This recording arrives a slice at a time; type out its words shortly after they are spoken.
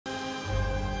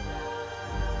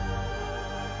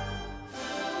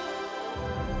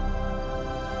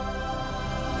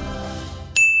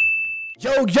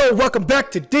Yo, welcome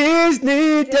back to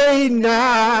Disney Date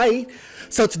Nite.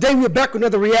 So today we're back with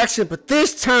another reaction, but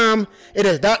this time it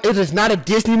is not a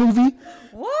Disney movie.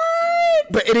 What?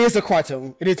 But it is a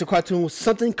cartoon. It is a cartoon,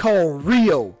 something called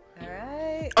Rio.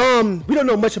 Alright. We don't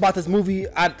know much about this movie.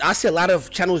 I see a lot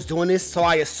of channels doing this, so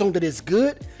I assume that it's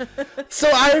good. So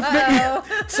I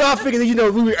figured that, you know,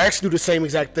 we would actually do the same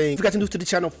exact thing. If you guys are new to the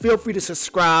channel, feel free to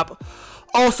subscribe.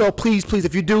 Also, please,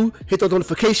 if you do, hit those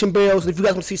notification bells. And if you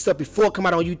guys want to see stuff before it come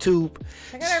out on YouTube,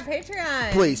 check out our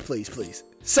Patreon. Please.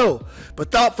 So,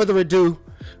 without further ado,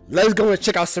 let's go and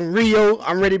check out some Rio.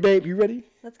 I'm ready, babe. You ready?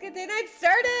 Let's get date night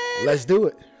started. Let's do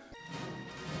it.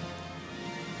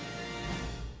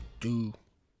 Dude.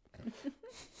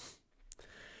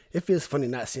 It feels funny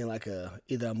not seeing like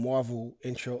either a Marvel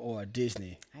intro or a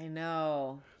Disney. I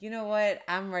know. You know what?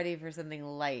 I'm ready for something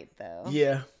light, though.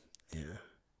 Yeah.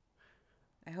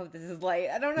 I hope this is light.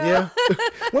 I don't know. Yeah.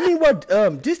 Well, I mean, what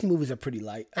Disney movies are pretty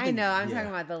light. I know. I'm talking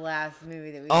about the last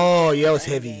movie that we. Oh, yeah, that was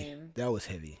heavy. That was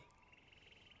heavy.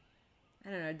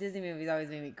 I don't know. Disney movies always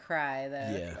made me cry,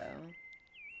 though. Yeah. So.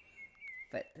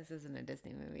 But this isn't a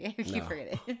Disney movie. I keep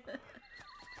forgetting.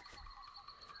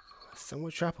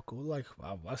 Somewhat tropical, like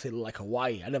I say, like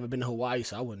Hawaii. I've never been to Hawaii,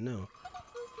 so I wouldn't know.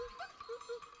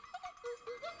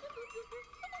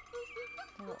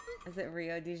 Oh, is it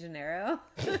Rio de Janeiro?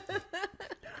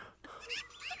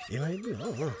 It might be. I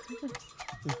don't know.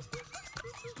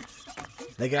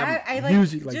 They got I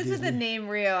music like just Disney. with the name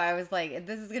Rio, I was like,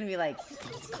 this is gonna be like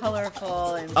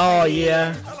colorful and. Oh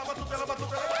yeah.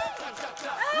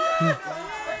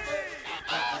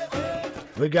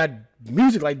 We got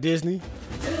music like Disney.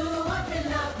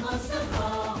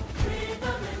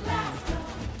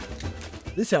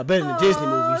 This sounds better than Disney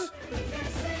movies.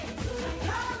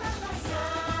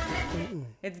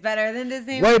 It's better than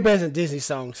Disney. Way better than Disney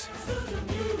songs.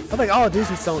 I think all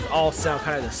Disney songs all sound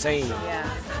kind of the same. Yeah.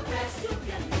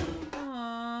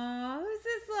 Aww, who's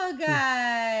this little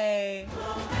guy?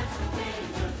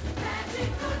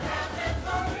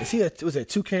 Is he was it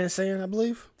Toucan Sam, I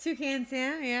believe? Toucan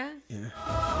Sam, yeah. Yeah.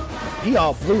 He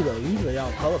all blue though. Usually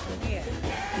all colorful. Yeah.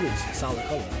 He is a solid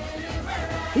color.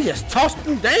 He just tossed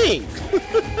him. Dang.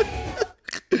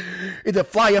 Either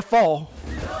fly or fall.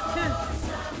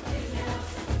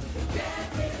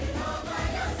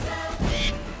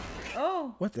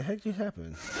 Oh. What the heck just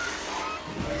happened?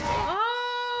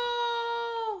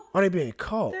 Oh. Are they being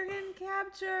caught? They're getting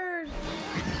captured.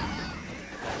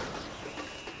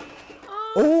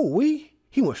 Oh,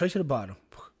 he went straight to the bottom.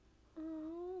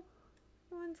 Oh.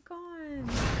 One's gone.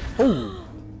 Oh.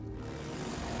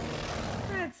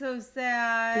 That's so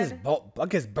sad. I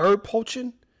guess bird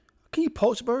poaching. Can you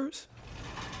poach birds?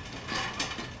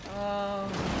 Oh.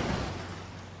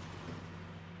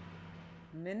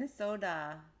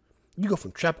 Minnesota. You go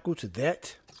from tropical to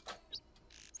that.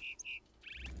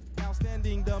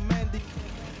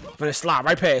 Finna slide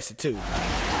right past it too.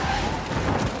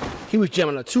 He was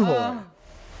jamming her too hard.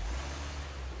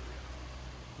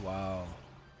 Wow.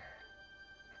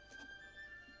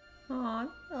 Aw,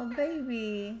 little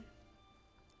baby.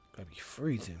 Gotta be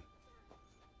freezing.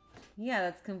 Yeah,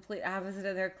 that's complete opposite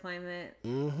of their climate.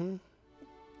 Mm-hmm.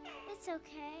 It's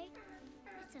okay.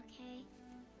 It's okay.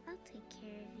 I'll take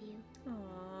care of you.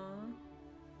 Aww.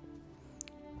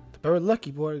 The bird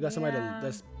lucky boy got somebody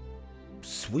that's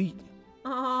sweet.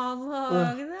 Oh,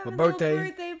 look. Is that my a birthday. little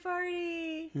birthday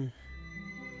party?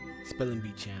 Spelling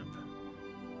bee champ.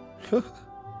 They're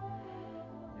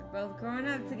both growing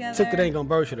up together. Took it ain't gonna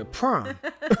bird to the prom.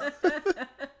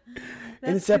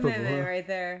 That's Inseparable, commitment huh? right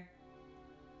there.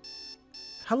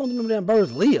 How long do them damn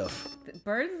birds live?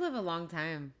 Birds live a long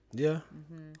time. Yeah.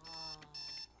 Mm-hmm.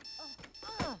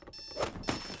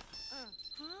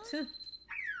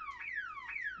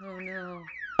 Oh no.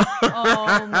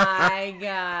 Oh my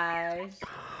gosh.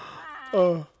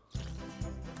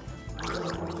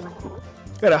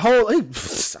 Got a whole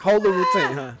little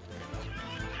routine, huh?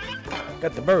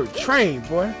 Got the bird trained,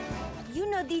 boy. You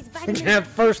know these You can vitamins have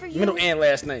first, for you. middle, and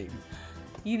last name.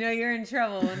 You know you're in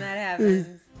trouble when that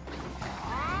happens.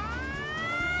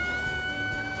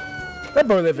 That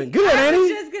bird living good, I ain't was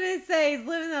he? just gonna say he's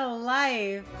living a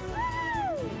life.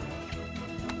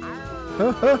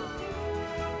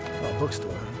 Oh,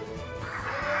 bookstore.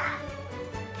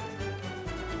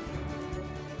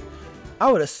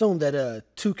 I would assume that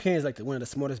toucans like one of the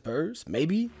smartest birds.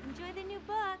 Maybe. Enjoy the new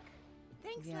book.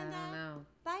 Thanks, Yeah, Linda. I don't know.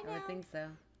 Bye I now. would think so.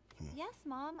 Yes,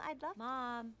 Mom. I'd love.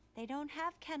 Mom, they don't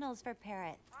have kennels for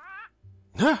parrots.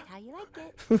 Huh? How you like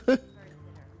it?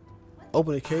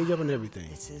 Open the cage up and everything.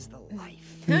 This is the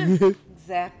life.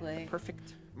 Exactly.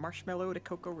 Perfect marshmallow to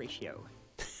cocoa ratio.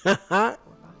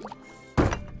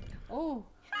 Oh.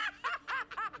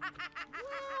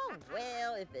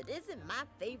 if it isn't my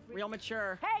favorite. Real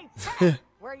mature. Hey,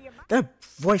 where you? That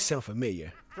voice sounds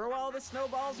familiar. Throw all the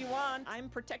snowballs you want. I'm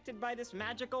protected by this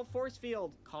magical force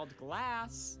field called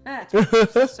glass. It's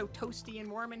why it's so toasty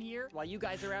and warm in here, while you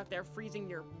guys are out there freezing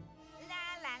your...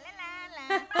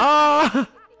 Ah!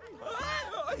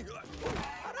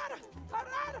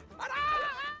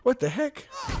 What the heck?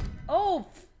 Oh,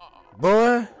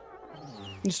 Boy,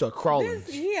 you start crawling.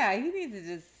 yeah, he needs to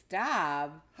just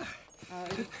stop.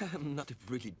 I'm not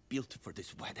really built for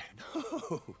this weather.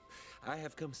 No. I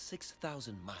have come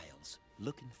 6,000 miles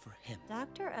looking for him.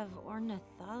 Doctor of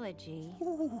Ornithology.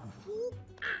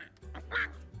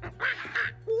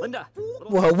 Linda!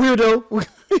 Well, weirdo.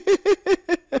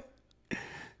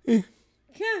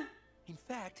 Yeah. In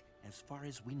fact, as far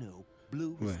as we know,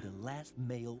 Blue is the last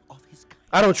male of his kind.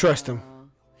 I don't trust him.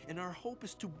 And our hope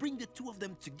is to bring the two of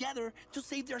them together to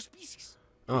save their species.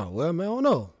 Oh, well, man, I don't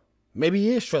know. Maybe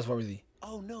he is trustworthy.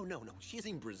 Oh, no. She's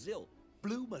in Brazil.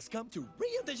 Blue must come to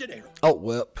Rio de Janeiro. Oh,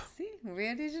 well. See,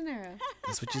 Rio de Janeiro.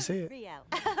 That's what you said. Rio.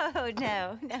 Oh,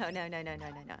 no.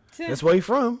 That's where he's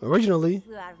from, originally.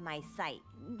 Flew out of my sight.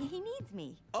 He needs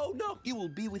me. Oh, no. You will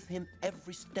be with him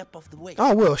every step of the way.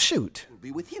 Oh, well, shoot. We'll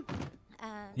be with you.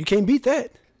 You can't beat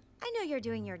that. I know you're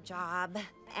doing your job,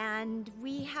 and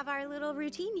we have our little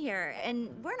routine here, and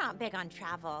we're not big on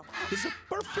travel. He's a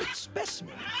perfect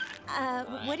specimen.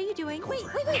 What are you doing? Wait,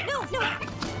 no.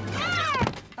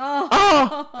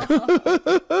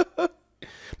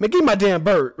 Man, give me my damn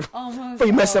bird. Oh my Before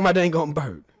you mess up my dang on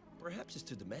bird. Perhaps it's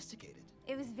too domesticated.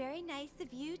 It was very nice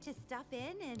of you to stop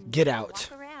in and Get out.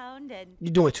 walk around and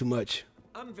You're doing too much.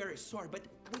 I'm very sorry, but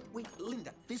wait,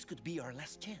 Linda. This could be our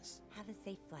last chance. have a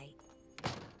safe flight.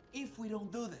 If we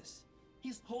don't do this,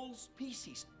 his whole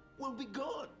species will be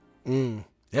gone.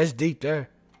 That's deep there.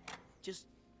 Just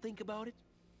think about it.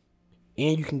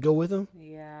 And you can go with him?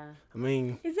 Yeah. I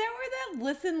mean, Is that where that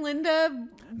Listen Linda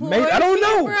boy Maybe- I don't came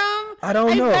know. from? I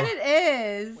don't know. I bet it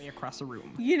is. Way across the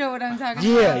room. You know what I'm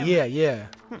talking about. yeah.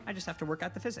 I just have to work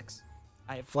out the physics.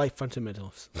 I have Flight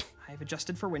fundamentals.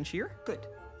 adjusted for wind shear. Good.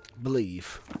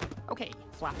 Believe. Okay,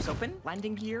 flaps open,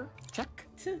 landing gear, check.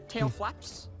 Tail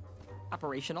flaps,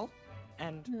 operational,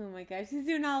 and Oh my gosh, he's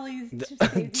doing all these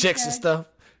Checks and stuff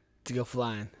to go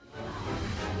flying.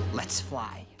 let's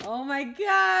fly. Oh my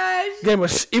gosh. There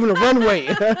was even a runway.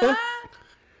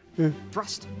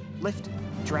 Thrust, lift,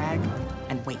 drag,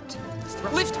 and wait.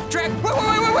 Lift, drag,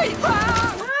 wait!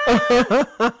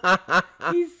 Ah!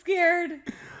 He's scared.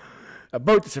 A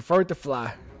boat that's afraid to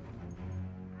fly.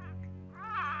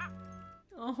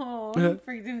 Oh, he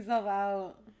freaked himself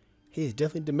out. He is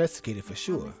definitely domesticated for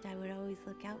sure. Promised I would always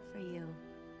look out for you.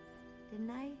 Didn't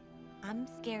I? I'm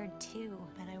scared too,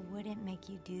 but I wouldn't make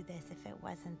you do this if it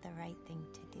wasn't the right thing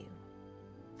to do.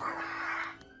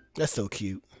 That's so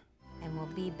cute. And we'll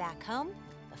be back home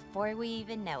before we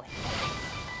even know it.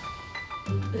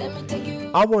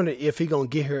 I wonder if he gonna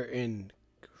get her and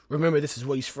remember this is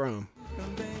where he's from.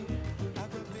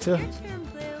 Your turn,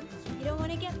 Blue. You don't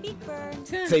want to get beak burned.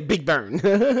 Say Big Burn. She's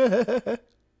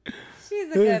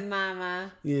a good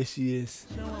mama. Yes, she is.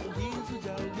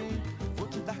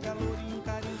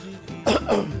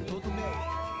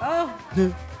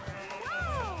 Oh,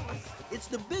 It's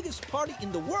the biggest party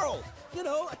in the world. You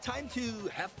know, a time to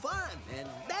have fun and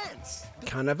dance.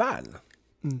 Carnival.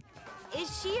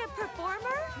 Is she a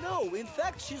performer? No, in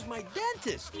fact, she's my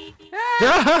dentist.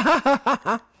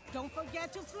 Don't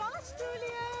forget to floss,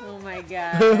 Julia. oh my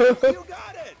god. You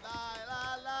got it.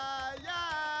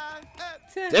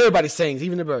 Everybody sings,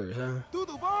 even the birds, huh?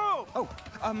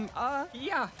 Oh,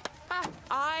 yeah.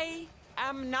 I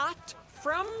am not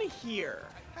from here.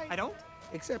 I don't?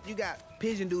 Except you got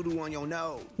pigeon doodoo on your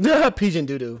nose. Pigeon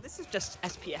doo-doo. This is just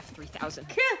SPF 3000.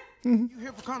 You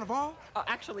here for carnival?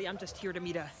 Actually, I'm just here to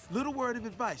meet a... Little word of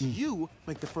advice. You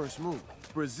make the first move.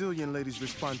 Brazilian ladies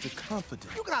respond to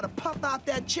confidence. You gotta pop out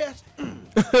that chest.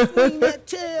 Swing that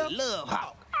tail. Love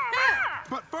hawk.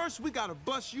 But first, we gotta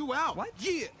bust you out. What?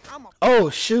 Yeah, I'm a. Oh,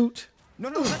 shoot. No,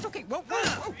 that's okay. Whoa.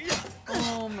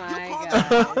 Oh my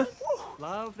god.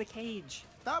 Love the cage.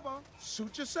 Stop on.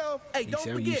 Shoot yourself. Hey, You don't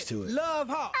sound forget. used to it. Love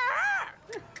hawk.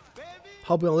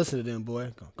 Hope you don't listen to them,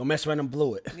 boy. Go mess around and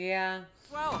blow it. Yeah.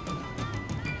 Well,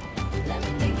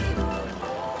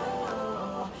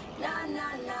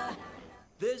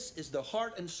 This is the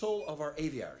heart and soul of our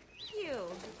aviary. You.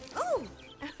 Oh.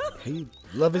 He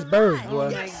love his birds, boy.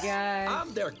 Oh my god.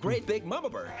 I'm their great big mama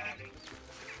bird.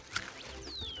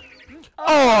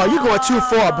 Oh, you're going too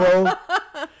far,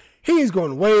 bro. He is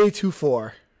going way too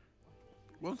far.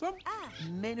 What's up?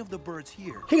 Many of the birds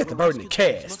here. He got the were bird in the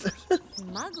rescued by cast. smugglers.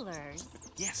 Smugglers.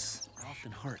 Yes, are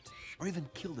often hurt or even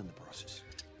killed in the process.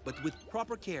 But with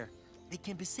proper care, they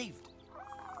can be saved.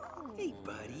 Hey,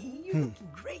 buddy, you're looking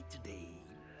great today.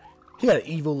 He got an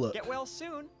evil look. Get well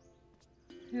soon.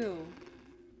 Who?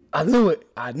 I knew it.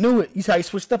 I knew it. You see how he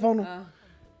switched up on him?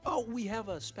 Oh, we have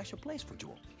a special place for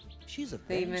Jewel. She's a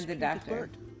They very meant the spirited doctor.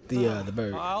 bird. The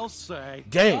bird. I'll say.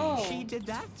 Dang. Oh. She did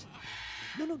that?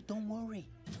 No, don't worry.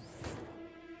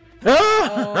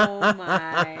 Oh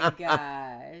my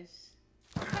gosh.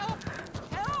 Help!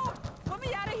 Help! Let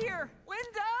me out of here!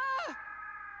 Linda!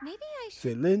 Maybe I should.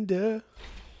 Said Linda.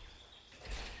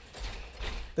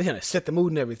 They trying to set the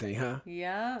mood and everything, huh?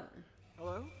 Yep.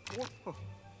 Hello? Whoa.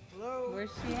 Hello? Where's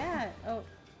she at? Oh.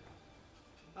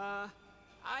 I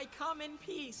come in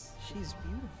peace. She's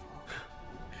beautiful.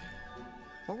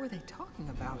 What were they talking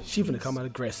about? She finna come out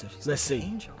aggressive. Let's see.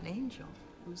 An angel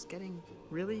who's getting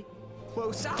really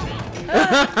close. You're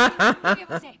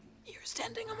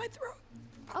standing on my throat.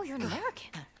 Oh, you're an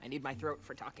American. I need my throat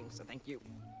for talking, so thank you.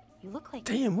 You look like.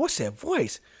 Damn, what's that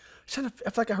voice? I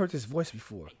feel like I heard this voice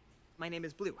before. My name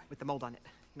is Blue, with the mold on it.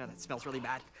 You know, that smells really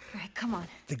bad. All right, come on.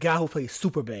 The guy who plays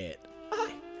Superbad.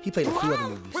 He played a few other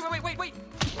movies. Wait.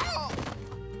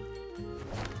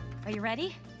 Are you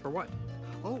ready? For what?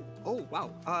 Oh, wow.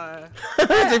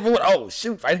 Oh,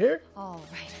 shoot, right here? All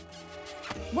right.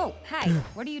 Whoa, hi.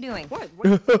 What are you doing?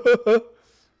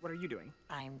 What are you doing?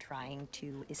 I'm trying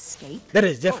to escape. That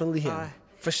is definitely him,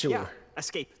 for sure. Yeah,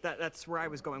 escape. That's where I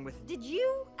was going with. Did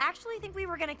you actually think we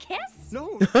were gonna kiss?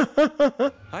 No,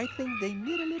 I think they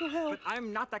need a little help. but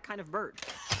I'm not that kind of bird.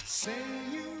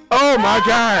 Oh my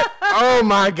God. Oh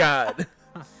my God.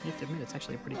 Huh, you have to admit, it's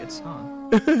actually a pretty good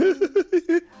song.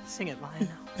 Sing it, Lionel.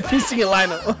 He's singing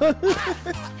Lionel.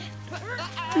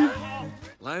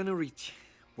 Lionel Rich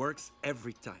works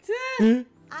every time.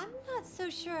 I'm not so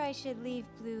sure I should leave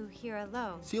Blue here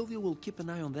alone. Sylvia will keep an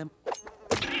eye on them.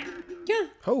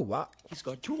 Oh, wow. He's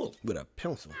got Jewel. With a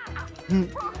pencil.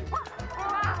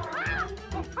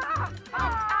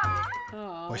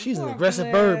 Oh, Boy, she's an poor aggressive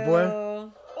Blue. bird, boy.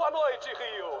 Boa noite,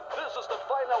 Rio. This is the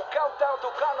final countdown to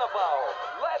Carnival.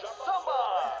 Let's samba!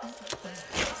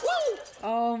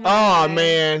 Oh my. Oh,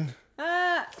 man.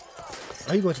 Ah.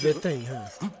 Oh, you going to that thing, huh?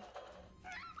 What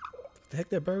the heck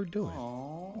that bird doing?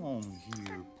 Oh,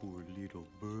 here, poor little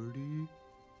birdie.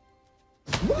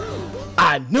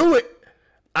 I knew it.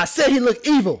 I said he looked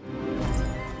evil.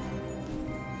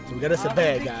 So we got us a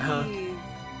bad guy, huh? Jeez.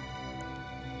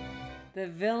 The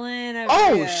villain of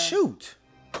Oh, Rio. shoot.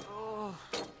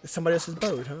 It's somebody else's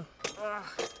bird, huh?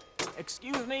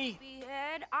 Excuse me.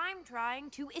 Ed, I'm trying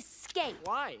to escape.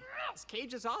 Why? This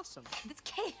cage is awesome. This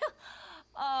cage.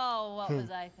 Oh, what was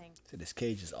I thinking? So this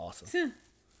cage is awesome.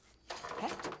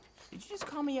 Pet? Did you just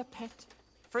call me a pet?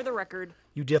 For the record.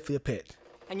 You definitely a pet.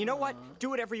 And you know what? Do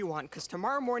whatever you want, because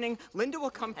tomorrow morning, Linda will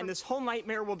come and this whole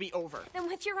nightmare will be over. Then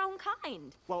with your own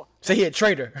kind. Well, Say he a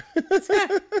traitor.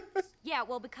 Yeah,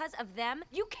 well, because of them,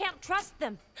 you can't trust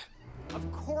them. of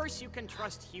course you can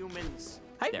trust humans.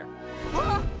 Hi there.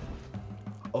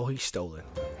 Oh, he's stolen.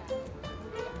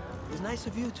 It's nice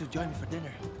of you to join me for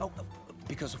dinner. Oh,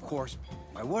 because of course,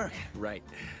 my work. Right.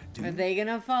 Are they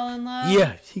gonna fall in love?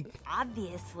 Yeah,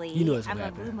 Obviously, You know what's I'm gonna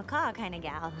a happen. blue macaw kind of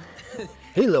gal.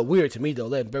 he a little weird to me though,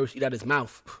 letting birds eat out his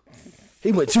mouth.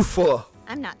 He went too far.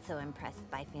 I'm not so impressed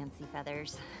by fancy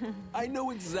feathers. I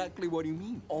know exactly what you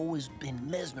mean. Always been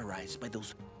mesmerized by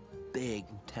those big,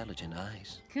 intelligent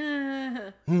eyes.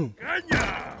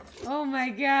 Oh my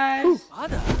gosh.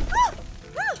 Ada.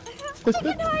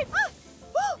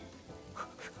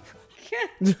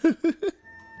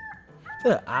 Is that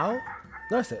an owl?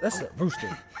 No, that's a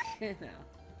rooster.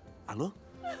 Hello?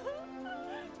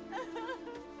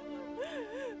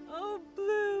 Oh,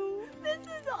 Blue, this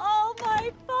is all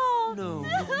my fault. No,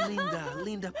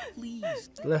 Linda, please.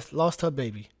 Lost her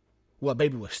baby. Well,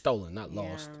 baby was stolen, not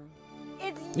lost.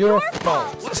 It's Your your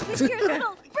fault. With your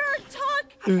little bird talk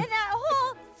and that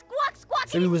whole squawk.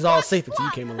 So we was all safe until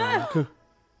you came around. I'm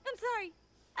sorry.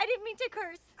 I didn't mean to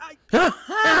curse.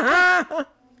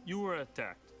 You were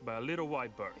attacked by a little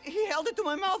white bird. He held it to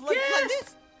my mouth like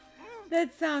this.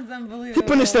 That sounds He unbelievable.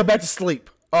 put himself back to sleep.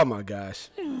 Oh my gosh.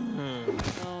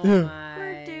 Oh my.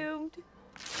 We're doomed.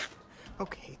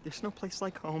 Okay, there's no place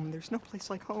like home. There's no place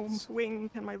like home. Swing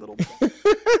and my little. Play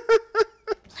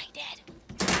dead.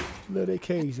 No, that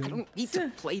cage. I don't need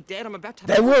to play dead. I'm about to.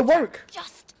 That will work.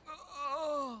 Just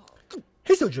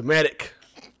He's so dramatic.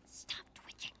 stop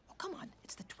twitching. Oh, come on.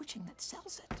 It's the twitching that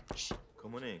sells it. Shh.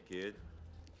 Come on in, kid.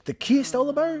 The kid stole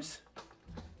the birds?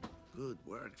 Good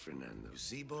work, Fernando.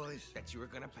 See, boys? That you were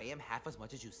gonna pay him half as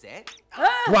much as you said?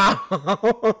 Wow.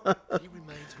 He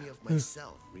reminds me of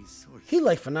myself. Resource. He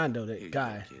like Fernando, Here that you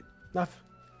guy. go, kid. Not,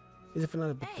 is it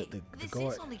Fernando Hey, the this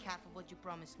guard? is only half of what you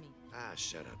promised me. Ah,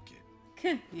 shut up, kid.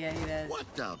 Yeah, he does.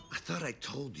 What the? I thought I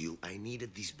told you I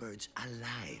needed these birds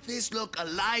alive. This look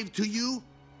alive to you?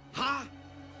 Huh?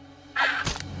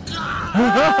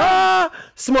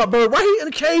 Smart bird. Why he in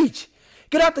the cage?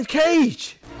 Get out the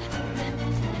cage.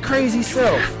 Crazy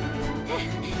self.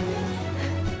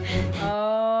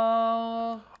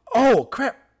 Oh. Oh,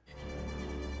 crap.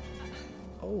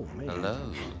 Oh, man.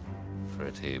 Hello,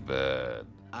 pretty bird.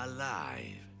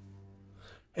 Alive.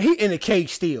 He in the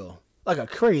cage still. Like a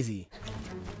crazy.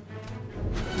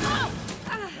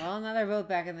 Well, now they're both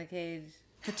back in the cage.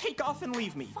 To take off and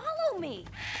leave me. Follow me.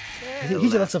 He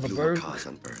just lets off a bird.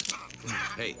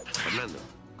 Hey, Fernando,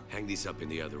 hang these up in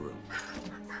the other room.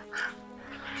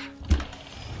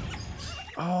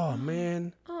 Oh,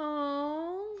 man.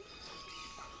 Oh.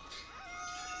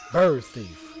 Bird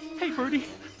thief. Hey, birdie.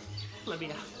 Let me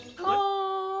out.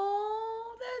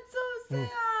 Oh, that's so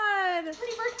sad.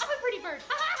 Pretty bird. I'm a pretty bird.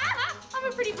 I'm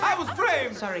a pretty bird. I was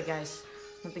framed. Sorry, guys.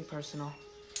 Nothing personal.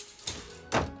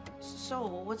 So,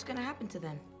 what's gonna happen to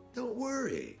them? Don't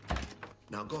worry.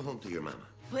 Now go home to your mama.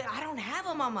 But I don't have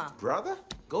a mama. Brother?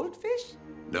 Goldfish?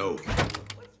 No.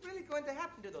 What's really going to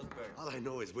happen to those birds? All I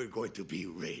know is we're going to be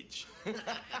rich.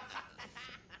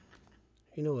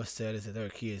 You know what's sad is that there are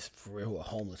kids for real who are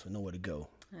homeless with nowhere to go.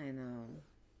 I know.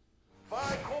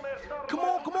 Come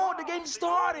on, the game's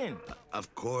starting.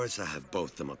 Of course I have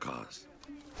both the macaws.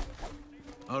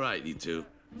 All right, you two.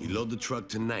 You load the truck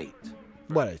tonight.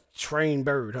 What a trained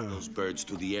bird, huh? Those birds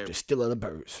to the air. Just steal other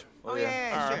birds. Oh,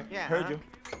 yeah, sure. Yeah, Heard you.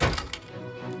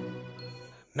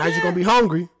 Now you're gonna be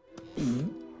hungry.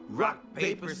 Rock,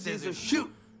 paper, scissors, shoot.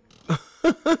 I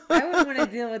wouldn't want to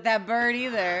deal with that bird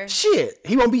either. Shit,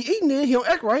 he won't be eating it. He don't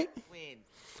act right.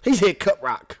 He's hit cut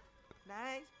rock.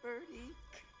 Nice birdie.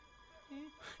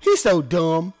 He's so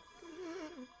dumb.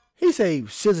 He say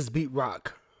scissors beat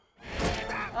rock.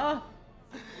 Oh.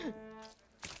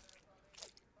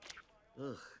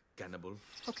 Ugh, cannibal.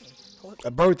 Okay, pull it. A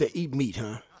bird that eat meat,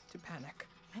 huh? Not to panic.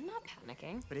 I'm not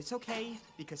panicking. But it's okay,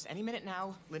 because any minute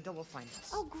now, Linda will find us.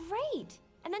 Oh, great.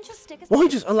 And then she'll stick us. Well, he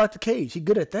just unlocked the cage. He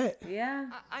good at that. Yeah.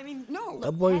 I mean, no.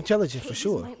 That boy intelligent for Cages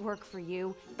sure. might work for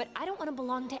you, but I don't want to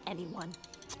belong to anyone.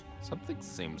 Something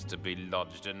seems to be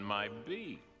lodged in my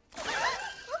beak.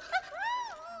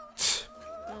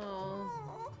 Oh.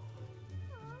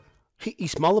 He eat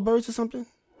smaller birds or something?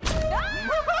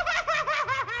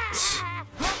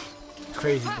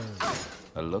 Crazy bird.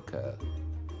 A looker.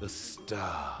 A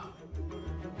star.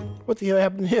 What the hell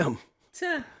happened to him?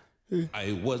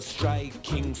 I was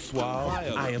striking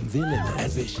suave. I am villain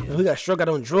and vicious. He got struck out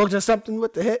on drugs or something?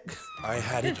 What the heck? I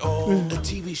had it all. A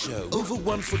TV show. Over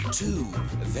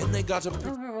 1'2". Then they got a...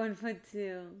 Over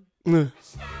 1'2".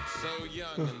 So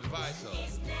young and vital.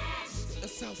 A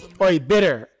South Or he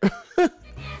bitter.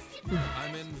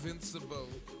 I'm invincible.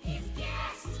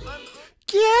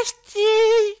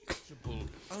 Gassy.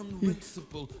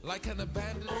 Unrinsable. Like an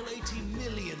abandoned 80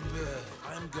 million bird.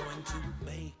 I'm going to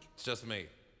make... It's just me.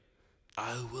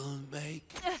 I will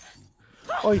make...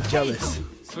 Oh, he's jealous.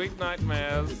 Sweet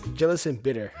nightmares. Jealous and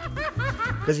bitter.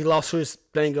 Because he lost his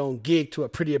thing on gig to a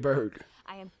prettier bird.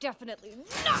 I am definitely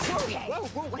not okay.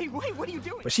 Whoa, wait, what are you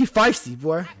doing? But she feisty,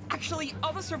 boy. Actually,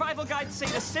 all the survival guides say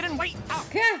to sit and wait out.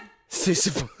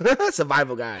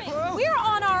 Survival guy. We're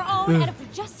on our own, and if we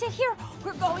just sit here,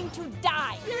 we're going to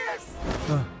die. Yes!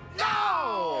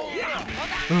 No!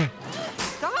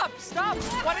 Stop!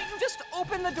 Why don't you just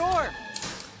open the door?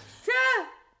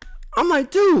 I'm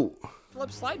like, dude.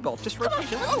 Phillips slide bolt, just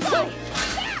rotate it.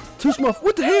 Too small.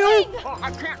 What the hell? Oh,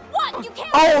 I can't. What? You can't.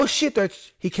 Oh, shit.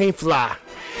 He can't fly.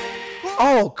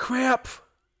 Oh, crap.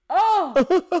 Oh.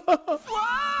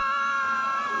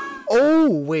 Oh,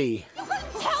 wait. You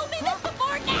couldn't tell me this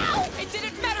before now. It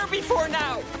didn't matter before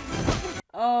now.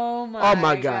 Oh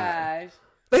my God. gosh.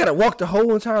 They gotta walk the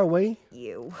whole entire way?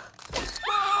 You.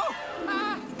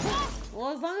 Well,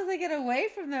 as long as they get away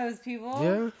from those people.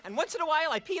 Yeah. And once in a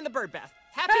while, I pee in the bird bath.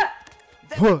 Happy?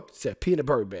 Said pee in the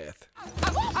bird bath.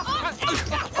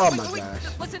 Oh my gosh.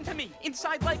 Listen to me.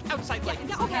 Inside leg, outside leg.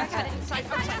 Yeah, okay, I got it. Inside,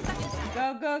 outside.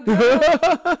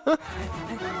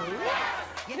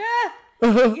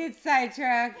 Go. You get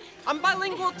sidetracked. I'm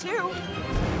bilingual too.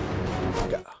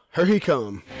 Here he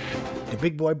come. The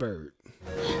big boy bird.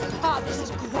 Oh, this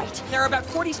is great. There are about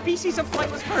 40 species of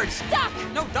flightless birds. Duck!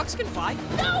 No, ducks can fly.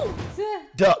 No!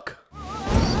 Duck.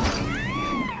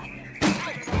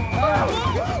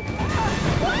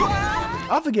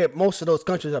 I forget most of those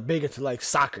countries are big into like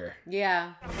soccer.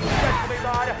 Yeah.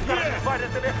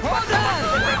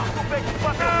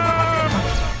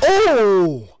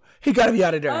 Oh, he gotta be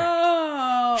out of there.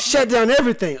 Oh. Shut down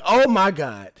everything. Oh my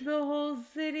God. The whole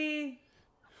city.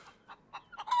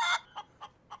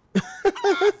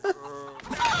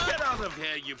 Get out of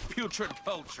here, you putrid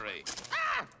poultry.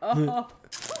 Oh.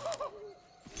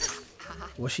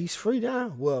 Well, she's free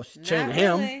now. Well, she's chained to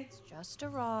him. Really. It's just a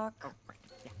rock.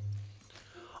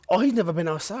 Oh, he's never been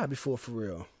outside before, for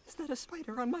real. Is that a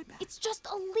spider on my back? It's just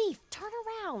a leaf. Turn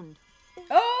around.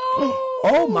 Oh!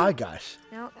 Oh my gosh.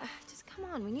 Now, just come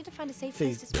on. We need to find a safe See,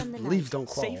 place to spend the night. leaves don't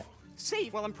crawl. Safe?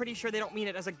 Safe? Well, I'm pretty sure they don't mean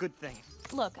it as a good thing.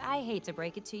 Look, I hate to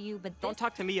break it to you, but Don't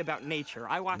talk to me about nature.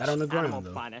 I watch Not on the ground, Animal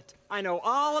though. Planet. I know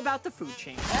all about the food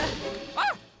chain.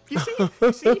 Ah! You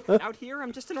see? Out here,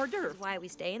 I'm just an hors d'oeuvre. why we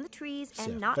stay in the trees Yeah,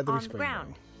 and not feathery on the spring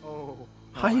ground. Oh.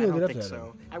 How no, you I gonna don't get up think there,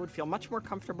 so. I would feel much more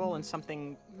comfortable in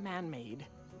something man-made.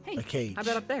 Hey, A cage. how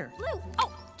about up there? Blue,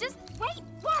 oh, just wait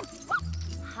once.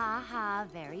 Ha ha,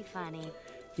 very funny.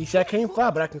 He said I can't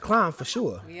fly, but I can climb for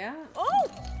sure. Yeah. Oh!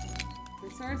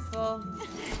 Resourceful.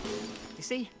 You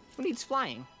see? Who needs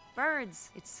flying? Birds.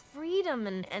 It's freedom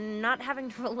and not having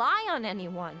to rely on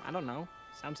anyone. I don't know.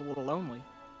 Sounds a little lonely.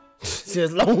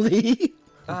 Says lonely.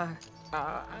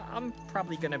 I'm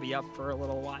probably gonna be up for a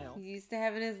little while. He used to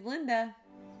having his Linda.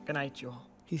 Good night, Jewel.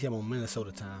 He's here on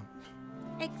Minnesota time.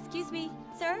 Excuse me,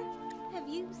 sir? Have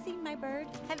you seen my bird?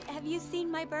 Have you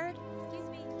seen my bird? Excuse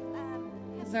me.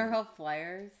 Those are all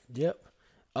flyers. Yep.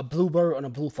 A blue bird on a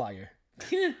blue fire.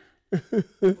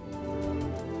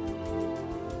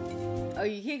 Oh,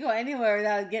 you can't go anywhere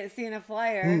without seeing a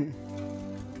flyer.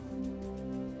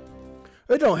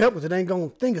 It don't help because it ain't gonna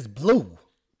think it's blue.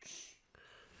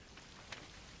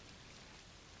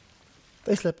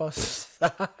 They slept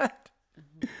outside.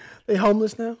 They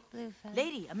homeless now?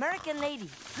 Lady, American lady.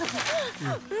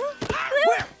 Blue?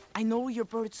 I know where your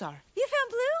birds are. You found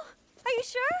Blue? Are you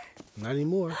sure? Not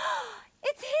anymore.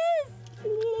 It's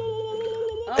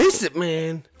his! Is it,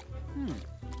 man?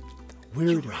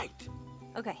 Weird. You're right.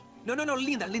 Okay. No,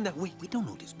 Linda, wait, we don't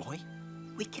know this boy.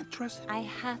 We can't trust him. I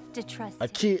have to trust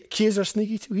Kids are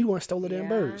sneaky too. He want to steal the damn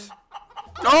birds.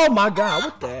 Oh my God!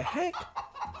 What the heck?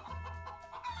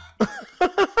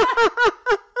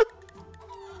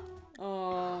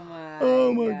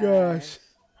 Oh my gosh.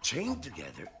 Chained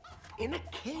together in a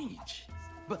cage.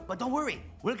 But don't worry,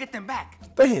 we'll get them back.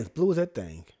 Fans, blue as that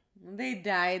thing. They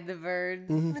died, the birds.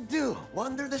 Do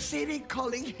wander the city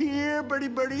calling here,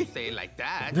 birdie. Say it like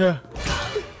that. Yeah.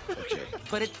 Okay.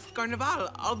 But it's Carnival.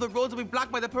 All the roads will be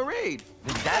blocked by the parade.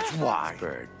 That's why.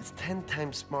 Bird, it's 10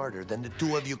 times smarter than the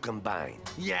two of you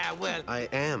combined. Yeah, well. I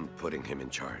am putting him in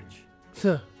charge.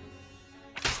 Huh.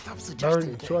 Stop Bird suggesting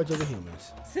in charge of the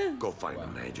humans. Go find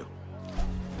him, Nigel.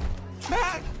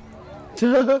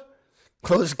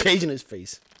 Close the cage in his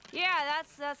face. Yeah,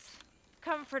 that's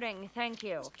comforting. Thank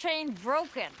you. Chain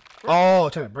broken. Oh,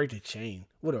 trying to break the chain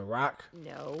with a rock.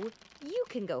 No, you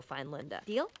can go find Linda.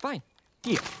 Deal? Fine.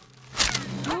 Here.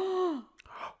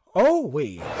 Oh,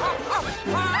 wait.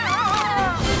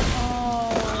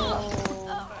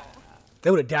 They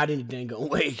would have died in the dang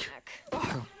old way.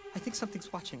 Oh, I think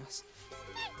something's watching us.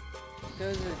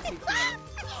 Those are too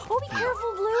Oh, be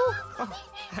careful, Blue.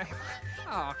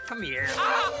 Oh, come here.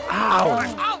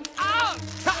 Ow.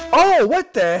 Oh,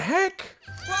 what the heck?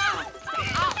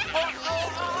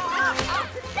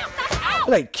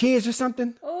 Like kids or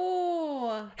something?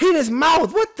 Oh. Hit his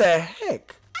mouth. What the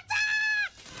heck?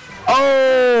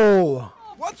 Oh.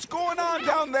 What's going on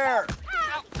down there?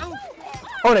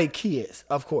 Oh, they kids,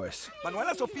 of course.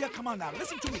 Manuela, Sofia, come on now.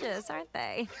 Listen to me. Precious, aren't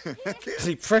they?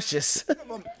 See, precious.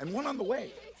 And one on the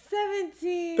way.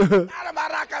 17.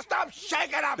 Maraca, stop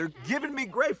shaking up! They're giving me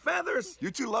gray feathers.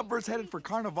 You two lovebirds headed for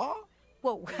Carnival?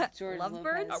 Whoa, George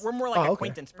lovebirds? We're more like Oh, okay.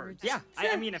 acquaintance birds. Yeah,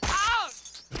 I mean, if...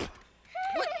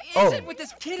 What is Oh, it with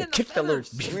this kid in the kick the little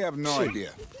feathers? We have no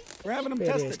idea. We're having them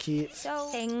badass tested. kids. So,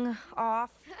 thing off.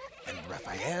 And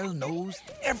Raphael knows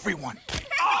everyone.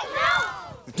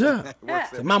 Yeah.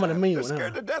 The mama the mean They're one,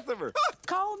 scared huh? to death of her.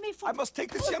 Call me for... I must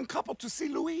take this young couple to see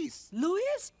Luis.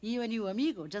 Luis? You and your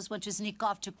amigo just want to sneak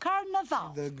off to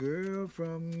Carnival. The girl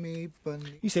from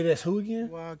Ipanema You say that's who again?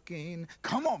 walking.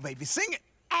 Come on, baby, sing it.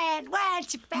 And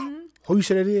once you back... Who you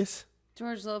said it is?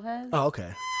 George Lopez. Oh,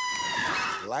 okay.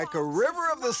 Like a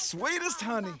river of the sweetest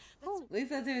honey. At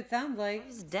least that's who it sounds like.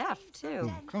 He's deaf, too.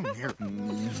 Come here.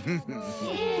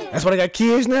 That's why they got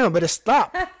kids now. Better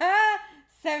stop.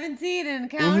 17 and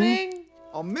counting.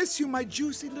 I'll miss you, my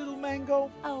juicy little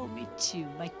mango. Oh, me too,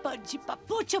 my pudgy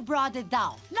papucha brought it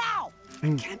down. Now!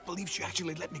 I can't believe she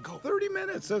actually let me go. 30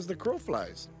 minutes as the crow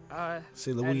flies.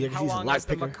 See, and Louis, how he's a long light does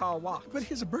the picker. macaw walk? But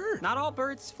he's a bird. Not all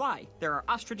birds fly. There are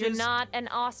ostriches. You're not an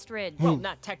ostrich. Well,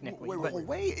 not technically.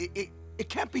 Wait. It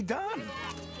can't be done.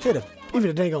 Even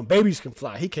the dang on babies can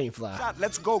fly. He can't fly. Shot,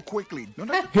 let's go quickly. No,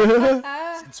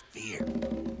 Since fear.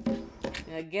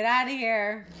 Get out of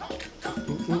here.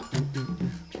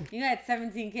 You got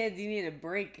 17 kids. You need a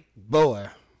break. Boy.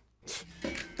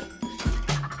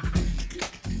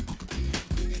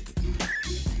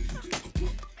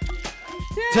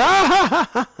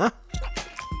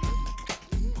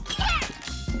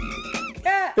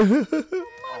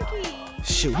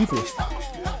 Shoot, he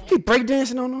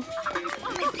breakdancing on them.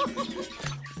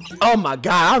 Oh my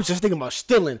God, I was just thinking about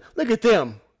stealing. Look at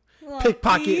them. Little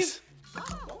Pickpockets. thief.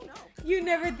 You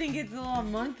never think it's a little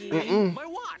monkey. My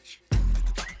watch.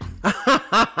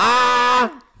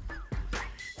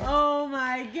 Oh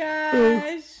my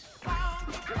gosh.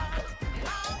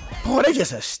 Boy, they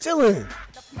just are stealing.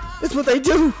 That's what they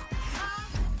do.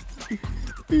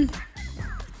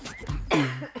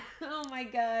 Oh my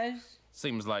gosh.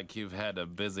 Seems like you've had a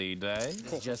busy day.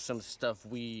 Just some stuff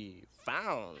we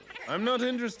found. I'm not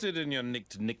interested in your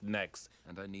knickknacks,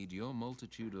 and I need your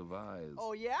multitude of eyes.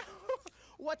 Oh, yeah?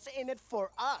 What's in it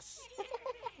for us?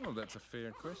 Oh, that's a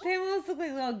fair question. They almost look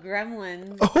like little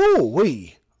gremlins. Oh,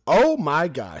 wee. Oh my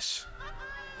gosh.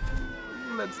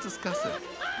 Let's discuss it.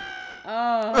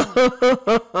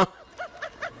 Oh.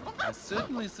 I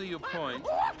certainly see your point.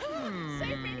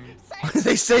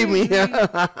 They save me.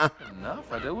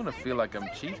 Enough. I don't want to feel like I'm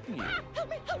cheating you.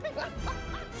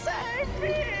 Save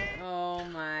me! Oh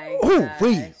my Ooh gosh.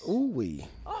 wee. Ooh wee.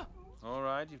 All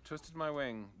right, you've twisted my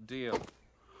wing. Deal.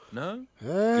 No? Uh,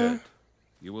 Good.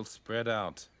 You will spread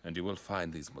out, and you will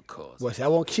find these macaws. Well, see, I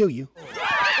won't kill you.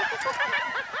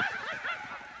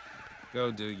 Go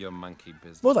do your monkey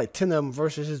business. What was like 10 of them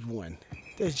versus just one?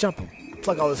 Just jump him.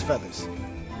 Pluck all his feathers.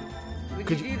 Would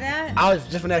you do that? I was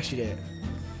just gonna ask you that.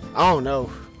 I don't know.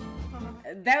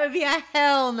 That would be a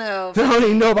hell no. I don't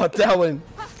even know about that one.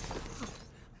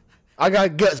 I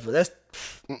got guts, but that's.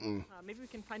 Maybe we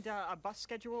can find a bus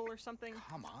schedule or something.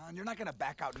 Come on, you're not gonna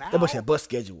back out now. That must have bus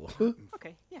schedule.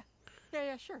 Okay, yeah,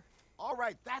 sure. All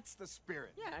right, that's the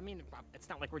spirit. Yeah, I mean, it's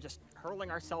not like we're just hurling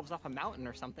ourselves off a mountain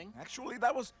or something. Actually,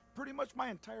 that was pretty much my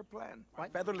entire plan. My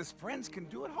featherless friends can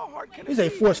do it. How hard can it He's be? a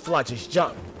force fly, just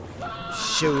jump.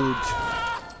 Shoot.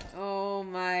 Oh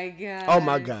my god. Oh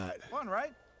my God. Fun,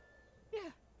 right?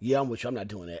 Yeah, I'm with you. I'm not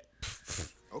doing that.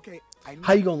 Okay,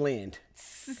 How you gonna land?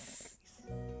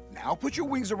 Now put your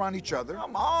wings around each other.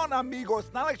 Come on, amigo.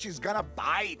 It's not like she's gonna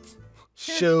bite.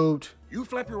 Shoot. You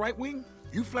flap your right wing,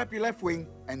 you flap your left wing,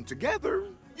 and together,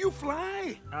 you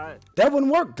fly. That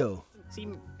wouldn't work though.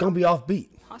 Gonna be offbeat.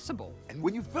 Possible. And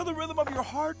when you feel the rhythm of your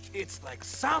heart, it's like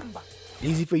samba.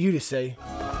 Easy for you to say.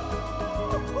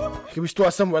 Can we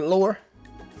start somewhere lower?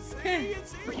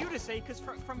 For you to say, because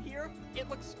from here, it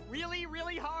looks really,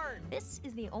 really hard. This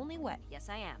is the only way. Yes,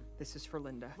 I am. This is for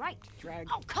Linda. Right. Drag.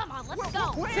 Oh, come on, let's go.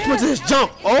 What's this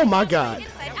jump? Oh my God.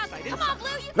 Come on, Blue.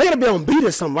 They gotta be on beat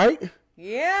or something, right?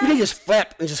 Yeah. You can just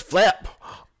flap and just flap.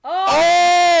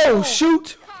 Oh,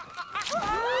 shoot.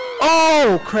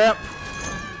 Oh, crap.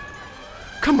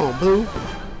 Come on, Blue.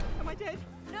 Am I dead?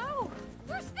 No,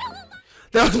 we're still alive.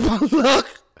 That was my luck.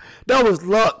 That was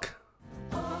luck.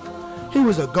 He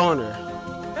was a goner.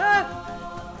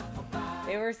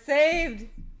 They were saved.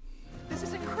 This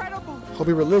is incredible. Hope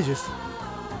you're religious.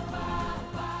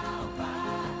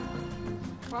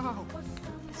 Wow.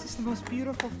 This is the most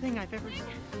beautiful thing I've ever seen.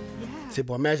 Yeah. Say,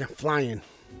 boy, imagine flying.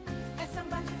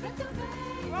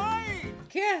 Right.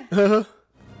 Yeah.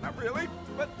 Not really,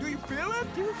 but do you feel it? I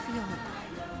do feel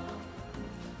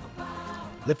it.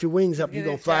 Lift your wings up, you're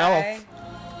gonna fly try. off.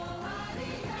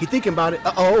 He thinking about it.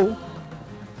 Uh-oh.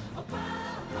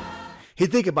 He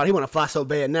thinking about it. He wanna fly so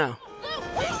bad now.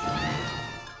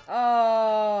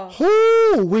 Oh.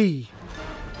 Hoo-wee.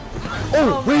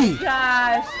 Oh, wee.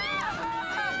 Gosh.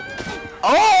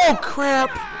 Oh, crap.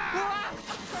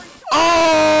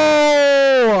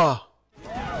 Oh.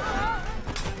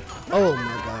 Oh, my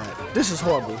God. This is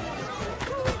horrible.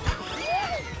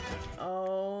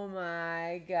 Oh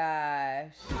my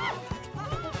gosh.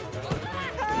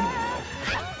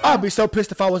 I'd be so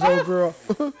pissed if I was old girl.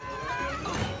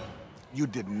 You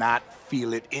did not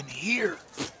feel it in here.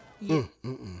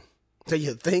 So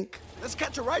you think? Let's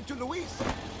catch a ride to Luis.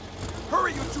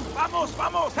 Hurry, you two. Vamos,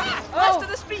 vamos. Ha! Rest of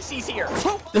the species here.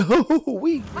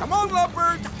 Wee. Come on,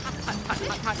 lovebirds.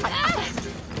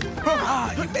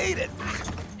 He made it.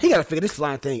 He gotta figure this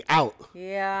flying thing out.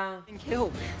 Yeah.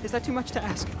 Killed. Is that too much to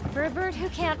ask? For a bird who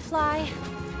can't fly.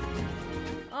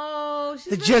 Oh,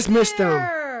 she's They just missed him.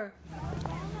 there.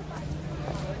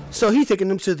 So he taking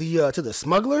them to the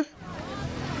smuggler?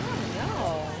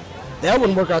 No. That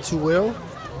wouldn't work out too well.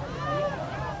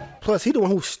 Plus, he the one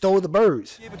who stole the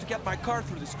birds. Be able to get my car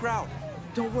through this crowd.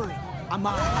 Don't worry, I'm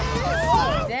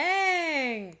on.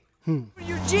 Dang.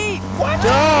 Your Jeep! What?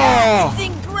 Oh. It's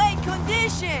in great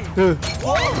condition!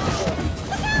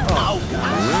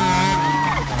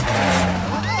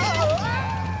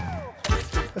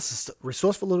 That's a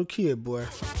resourceful little kid, boy.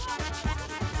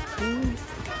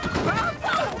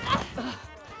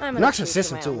 I'm Not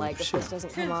consistent to him. if this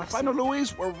doesn't come off. Final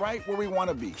Louise, we're right where we want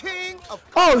to be. King of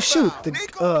Oh shoot,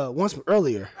 the ones from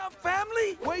earlier.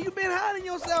 family. Where you been hiding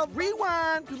yourself?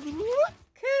 Rewind.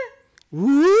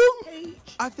 Woo! Hey,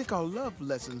 I think our love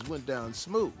lessons went down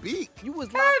smooth. Beak. You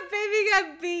was like, Baby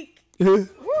got beak. woo,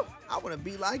 I want to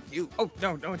be like you. Oh,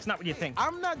 no, it's not what you think.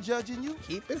 I'm not judging you.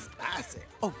 Keep it spicy.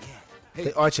 Oh, yeah.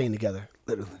 They are chained together,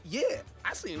 literally. Yeah,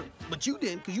 I seen him, but you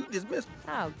didn't because you just missed him.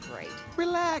 Oh, great.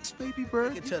 Relax, baby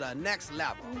bird. Get to the next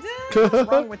level. What's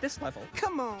wrong with this level?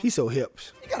 Come on. He's so hip.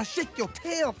 You gotta shake your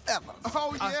tail feathers.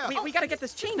 Oh, yeah. We gotta get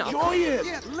this chain off. Enjoy it.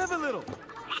 Yeah, live a little.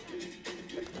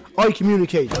 Oh, you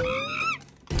communicate.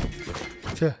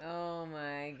 Oh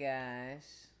my gosh.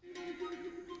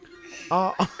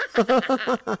 Oh.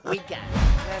 We got it.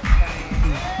 That's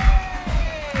funny.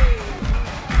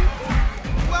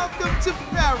 Welcome to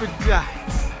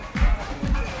paradise.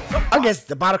 I guess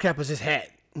the bottle cap was his hat.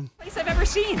 Place I've ever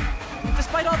seen,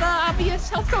 despite all the obvious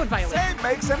health code violations. It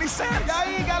makes any sense.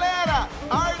 Yay, galera.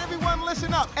 All right, everyone,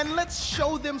 listen up. And let's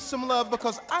show them some love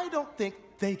because I don't think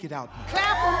they get out.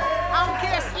 Clap 'em. I don't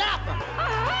care. Slap 'em.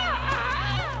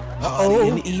 Uh-oh.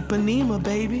 In Ipanema,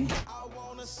 baby.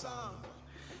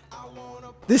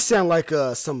 This sound like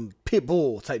some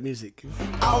Pitbull type music.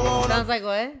 Sounds like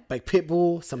what? Like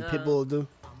Pitbull, some Pitbull do.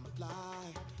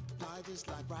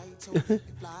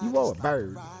 You are a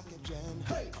bird.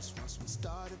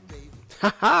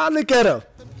 Haha, look at him.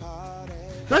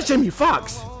 That's Jamie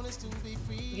Foxx.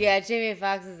 Yeah, Jamie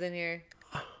Foxx is in here.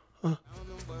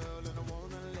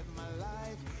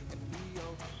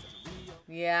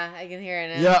 Yeah, I can hear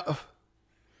it now. Yeah.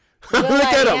 Will Look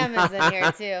I at Am him. is in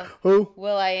here too. Who?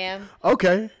 Will I Am.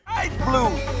 Okay.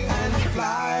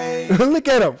 Look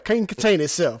at him. Can't contain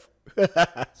itself.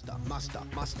 Yeah.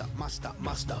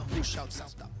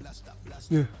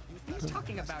 He's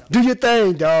talking about Do your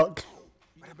thing, dog.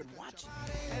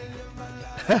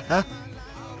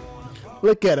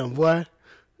 Look at him, boy.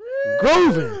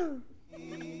 Grooving.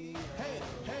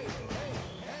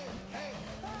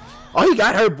 Oh, he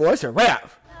got her, boy. It's a rap.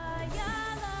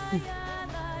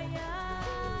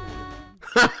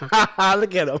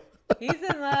 Look at him. He's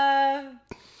in love.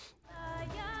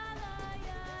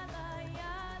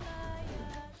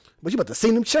 But you about to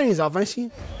sing them chains off, ain't she?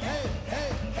 You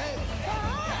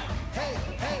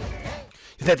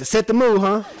had to set the mood,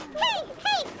 huh?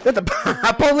 That the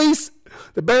police?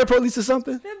 The bird police or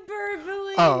something? The bird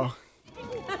police. Oh.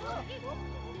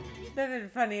 That'd been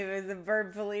funny if it was the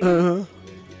bird police. Uh-huh.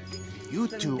 You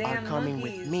Some two are damn coming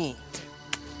monkeys. with me.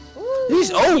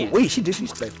 He's wait, she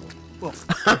disrespectful. He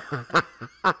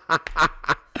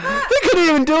couldn't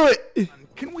even do it.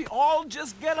 Can we all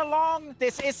just get along?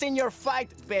 This isn't your fight,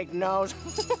 big nose.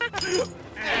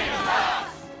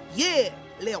 Yeah,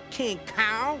 little King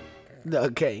Kong.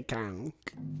 Okay, Kong.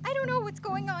 I don't know what's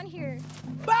going on here.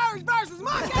 Birds versus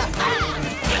monkeys.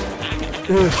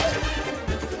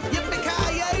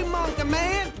 Yippee-ki-yay, monkey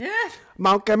man.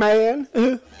 Monkey man.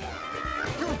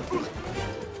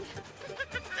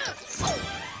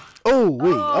 Oh,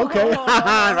 wait. Okay.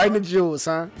 Right in the jewels,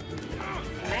 huh?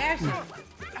 Smash it.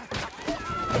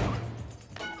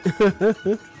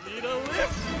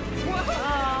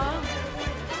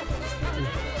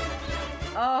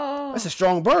 Oh. That's a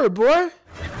strong bird, boy.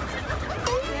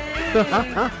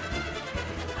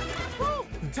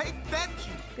 Take that.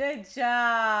 Good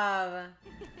job.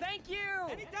 Thank you.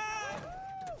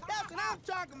 That's what I'm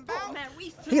talking about. Man,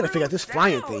 we He gotta figure out this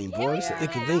flying thing, boy. It's an You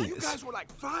inconvenience. guys were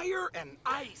like fire and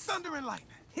ice, thunder and lightning,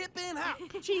 hip and hop.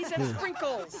 Cheese and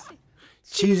sprinkles.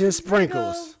 Cheese and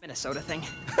sprinkles. Minnesota thing.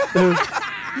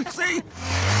 See?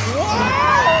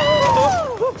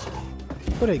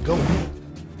 Where they going?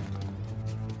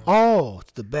 Oh,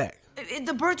 to the back.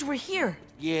 The birds were here.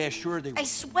 Yeah, sure they were. I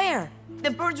swear.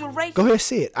 The birds were right Go ahead,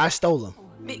 say it. I stole them.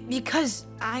 Because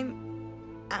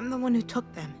I'm the one who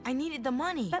took them. I needed the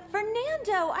money. But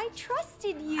Fernando, I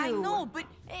trusted you. I know, but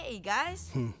hey,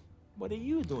 guys. What are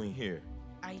you doing here?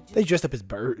 They dressed up as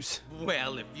birds.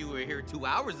 Well, if you were here 2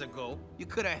 hours ago, you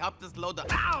could have helped us load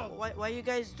the. Ow! Why you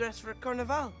guys dressed for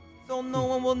Carnival? So no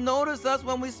one will notice us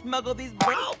when we smuggle these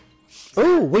birds.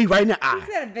 Oh, we right in the He's eye.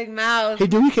 got a big mouth. He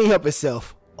do. He can't help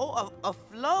himself. Oh, a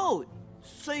float.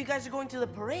 So you guys are going to the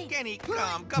parade? Kenny,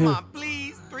 come on,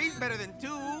 please. 3's better than 2.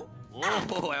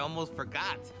 Oh, I almost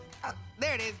forgot.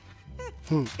 There it is.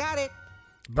 Got it.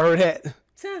 Bird hat.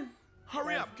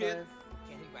 Hurry up, kid.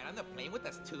 Can he ride on the plane with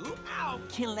us too? Ow!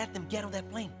 Can't let them get on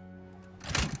that plane.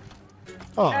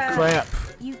 Oh, crap.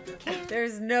 You can't.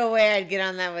 There's no way I'd get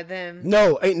on that with him.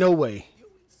 No, ain't no way.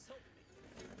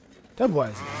 That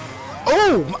boy's.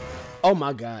 Oh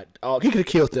my God. Oh, he could have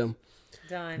killed them.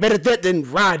 Done. Better that than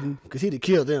riding, because he'd have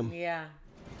killed them. Yeah.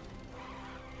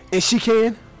 And she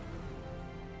can.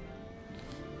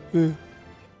 I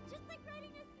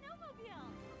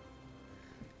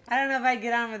don't know if I'd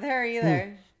get on with her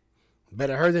either.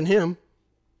 Better her than him.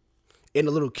 And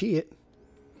the little kid.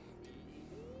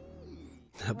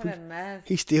 What a mess.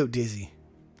 He's still dizzy.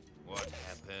 What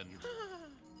happened?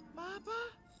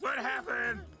 What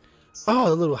happened? Oh,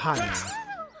 the little hottie.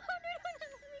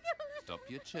 Stop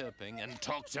your chirping and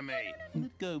talk to me. Will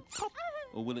it go pop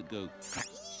or will it go crack?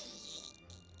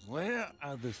 Where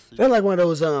are the... They're like one of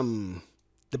those,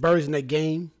 the birds in that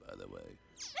game. By the way.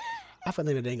 I thought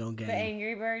they were dang on game. The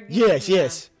Angry Bird? Yes,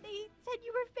 yes. They said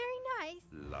you were very nice.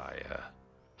 Liar.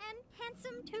 And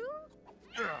handsome too?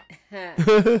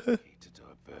 Hate to do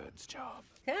a bird's job.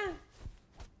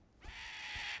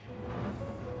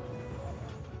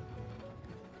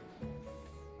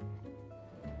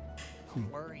 Don't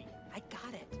worry, I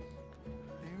got it.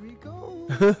 There he goes.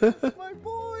 My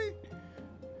boy.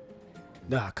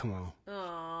 Nah, come on.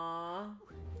 Aww.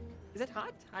 Is it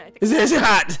hot? I think Is it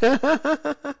hot?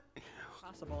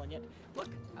 possible, and yet, look.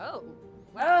 Oh.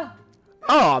 Wow.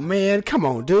 Oh, man. Come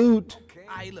on, dude.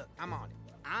 Hey, look, I'm on it.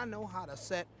 I know how to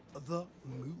set the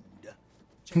mood.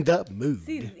 The mood.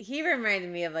 See, he reminded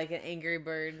me of like an Angry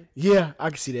Bird. Yeah, I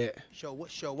can see that. Show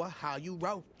her how you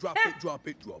roll. Drop it, drop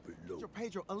it, drop it low.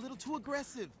 Pedro, a little too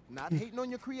aggressive. Not hating on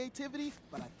your creativity,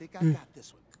 but I think I got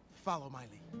this one. Follow my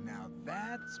lead. Now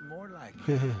that's more like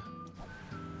it.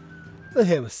 Look at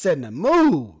him setting the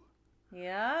mood.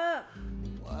 Yep.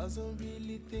 Wasn't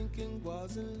really thinking,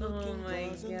 wasn't Oh my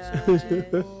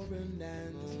God.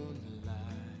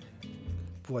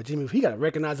 Boy, Jimmy, he got a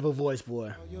recognizable voice,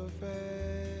 boy.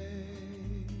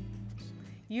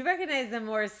 You recognize them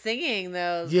more singing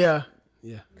though. Yeah.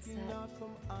 Yeah.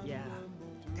 Yeah.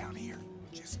 Down here.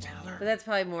 Just tell her. But that's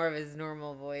probably more of his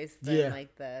normal voice than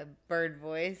like the bird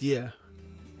voice. Yeah.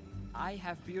 I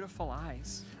have beautiful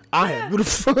eyes. I have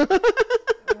beautiful.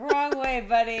 Wrong way,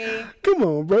 buddy. Come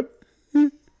on, bro.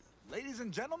 Ladies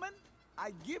and gentlemen,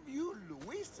 I give you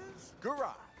Luis's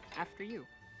garage. After you.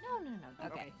 No.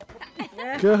 Okay.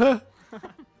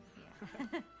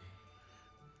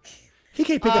 He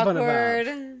can't pick up on the Awkward.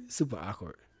 vibes. Super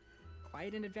awkward.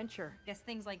 Quite an adventure. Guess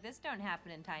things like this don't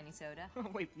happen in Tiny Soda.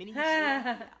 Wait, mini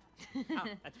soda? Oh,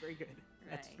 that's very good.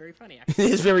 That's Right. very funny, actually.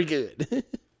 It's very good. Hey,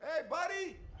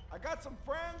 buddy, I got some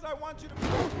friends I want you to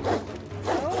meet.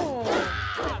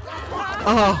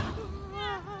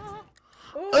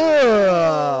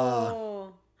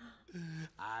 Oh.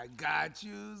 I got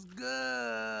you's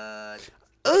good.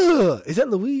 Is that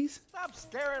Louise? Stop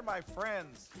scaring my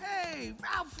friends. Hey,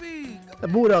 Ralphie.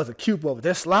 That bulldog was a cute boy, but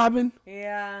they're slobbing.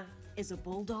 Yeah. Is a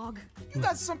bulldog? You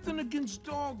got something against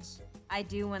dogs? I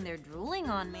do when they're drooling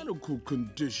on me. Medical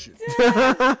condition.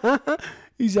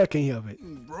 He's I can't help it.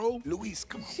 Bro, Luis,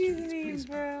 come on. She's mean,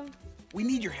 bro. We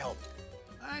need your help.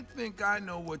 I think I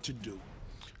know what to do.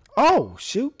 Oh,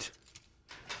 shoot.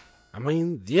 I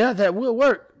mean, yeah, that will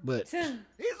work, but.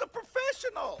 He's a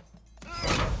professional.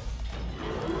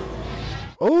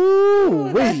 Oh,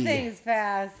 That wait. thing's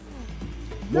fast.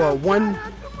 Well, one.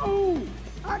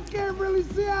 I can't really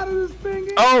see out of this thing.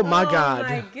 Oh, my God. Oh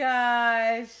my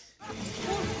gosh.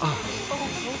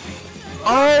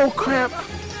 Oh, crap.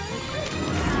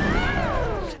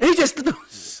 He just.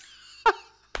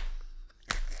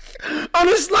 On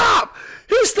his slob.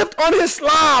 He stepped on his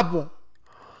slob.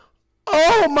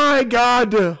 Oh, my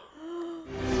God.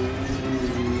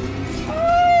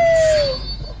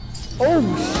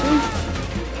 Oh, shoot.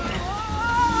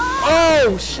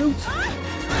 Oh, shoot.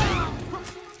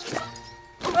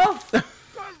 Oh.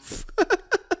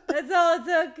 That's all it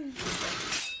took.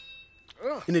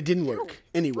 And it didn't work.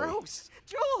 Anyway. Gross.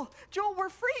 Joel, we're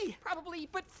free. Probably,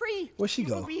 but free. Where'd she You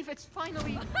go? believe it's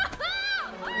finally...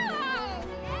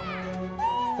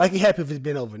 Like, you happy if it's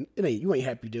been over. It ain't. You ain't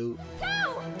happy, dude.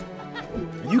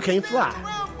 You can't fly.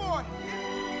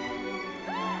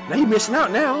 Now he missing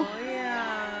out now. Oh,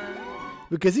 yeah.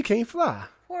 Because he can't fly.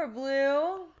 Poor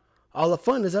Blue. All the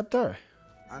fun is up there.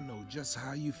 I know just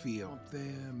how you feel up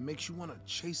there. Makes you want to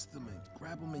chase them and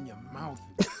grab them in your mouth.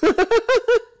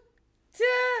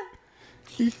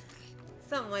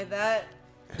 Something like that.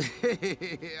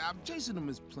 I'm chasing them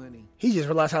is plenty. He just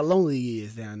realized how lonely he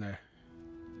is down there.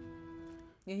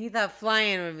 Yeah, he thought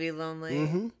flying would be lonely.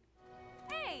 Mm-hmm.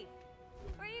 Hey,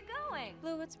 where are you going?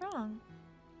 Blue, what's wrong?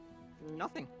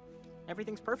 Nothing.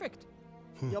 Everything's perfect.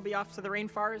 You'll be off to the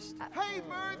rainforest. Hey,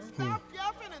 birds, stop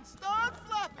yapping and start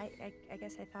flapping. I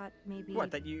guess I thought maybe...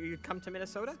 What, that you'd come to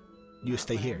Minnesota? You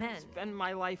stay here. Spend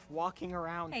my life walking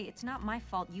around. Hey, it's not my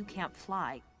fault you can't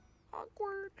fly.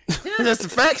 Awkward. That's the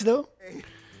facts, though. Hey,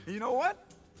 you know what?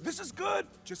 This is good.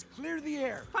 Just clear the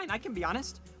air. Fine, I can be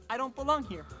honest. I don't belong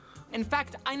here. In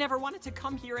fact, I never wanted to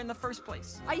come here in the first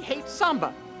place. I hate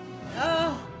samba.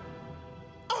 Oh.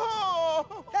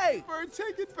 Oh, hey, Bird,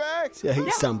 take it back. See, I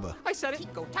hate samba. I said it.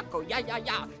 Tico taco, yeah, yeah,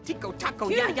 yeah. Tico taco,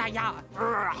 yeah, yeah, yeah.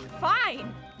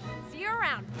 Fine. See you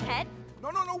around, Ted. No,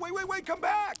 wait, come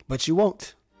back. But you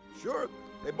won't. Sure,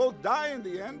 they both die in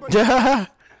the end, but...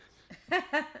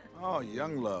 Oh,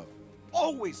 young love.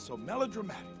 Always so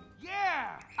melodramatic.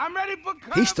 Yeah, I'm ready for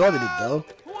Carnival. He started it, though.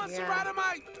 Who wants to ride a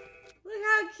mic? Look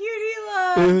how cute he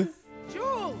looks.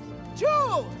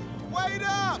 Jules, wait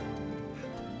up.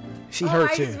 She I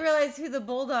hurt just too. realized who the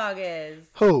bulldog is.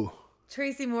 Who?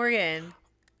 Tracy Morgan.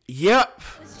 Yep.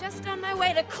 I was just on my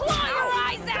way to claw your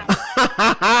eyes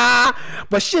out.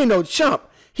 But she ain't no chump.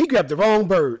 He grabbed the wrong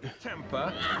bird.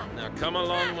 Temper. Now come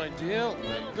along, my dear.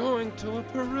 We're going to a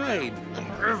parade.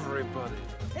 Everybody.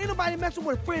 Ain't nobody messing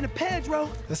with a friend of Pedro.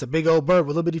 That's a big old bird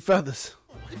with little bitty feathers.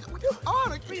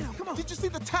 Oh, come on. Did you see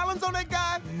the talons on that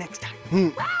guy? Next time.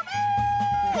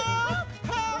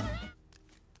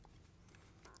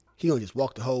 He gonna just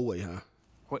walk the whole way, huh?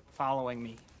 Quit following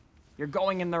me. You're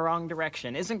going in the wrong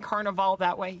direction. Isn't Carnival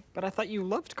that way? But I thought you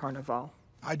loved Carnival.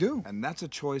 I do. And that's a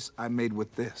choice I made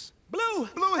with this. Blue.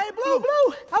 Hey, Blue.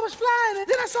 I was flying, and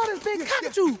then I saw this big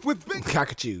cockatoo with big...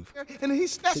 Cockatoo. And then he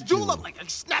snatched Jewel up, like, he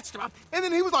snatched her up. And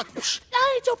then he was like,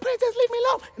 I ain't your princess, leave me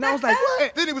alone. And I was like,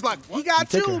 what? Then he was like, he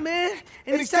got you, man.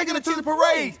 And he's taking her to the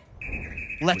parade.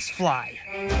 Let's fly.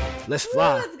 Let's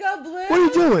fly. Let's go, Blue. What are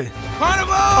you doing?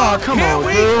 Carnival! Oh, come on,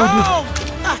 we Blue.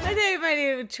 I think he might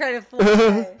even try to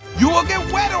fly. You will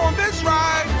get wet on this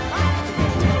ride.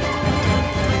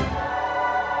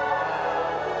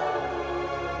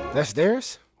 That's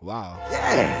theirs? Wow.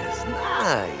 Yes,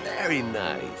 nice. Very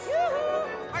nice.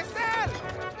 I said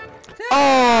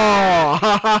Oh!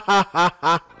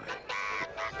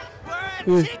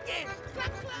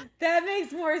 That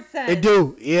makes more sense. It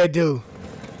do. Yeah, it do.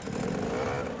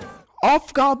 Oh, I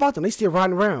forgot about them. They still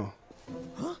riding around.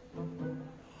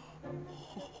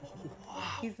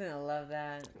 He's gonna love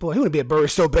that. Boy, he wanna be a bird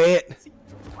so bad.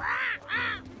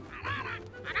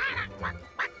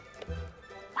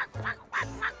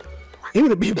 He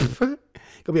wanna be gonna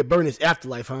be a bird in his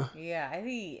afterlife, huh? Yeah, I think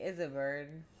he is a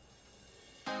bird.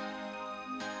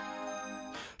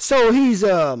 So he's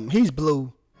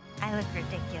blue. I look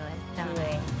ridiculous, don't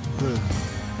I?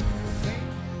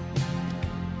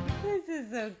 This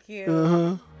is so cute.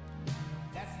 Uh-huh.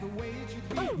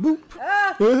 Boop.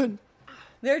 Ah, Good.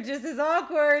 they're just as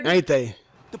awkward. Ain't they?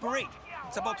 the parade.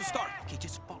 It's about to start. Okay,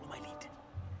 just follow my lead.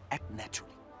 Act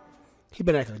naturally. He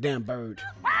been acting like a damn bird.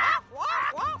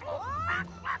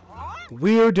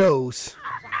 Weirdos.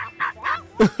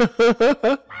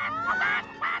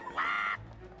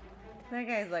 That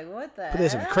guy's like, what the Put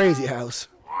this in a crazy house.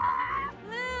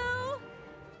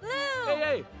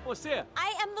 Hey, what's here?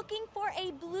 I am looking for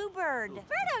a bluebird.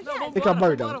 Birdo, yes. Fica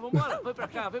birdo.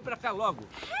 Vambora. Vem pra cá logo.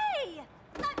 Hey,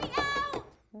 let me out.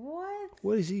 What?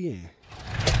 What is he in?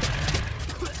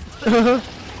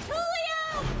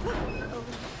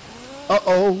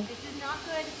 Uh-oh. This is not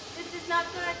good. This is not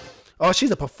good. Oh,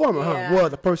 she's a performer, huh? Yeah. Well,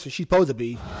 the person she's supposed to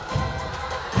be.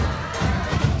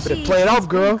 Better play it off,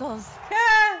 girl.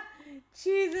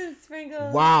 Cheese and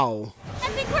sprinkles. Wow. I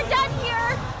think we're done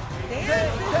here.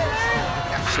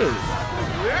 Shit.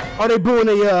 Oh, they booing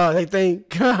they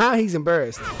think he's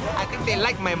embarrassed. I think they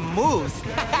like my moves.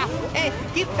 Hey,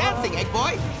 keep dancing, egg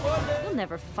boy. You'll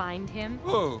never find him.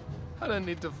 Oh, I don't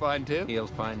need to find him. He'll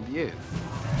find you.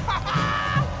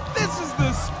 This is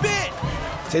the spit.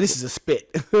 Say this is a spit.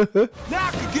 Now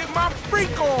I can get my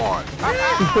freak on.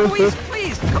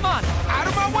 Please, come on. Out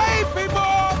of my way, people.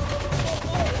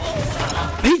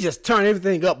 He just turned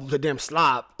everything up with the damn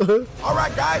slop. All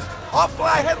right, guys, I'll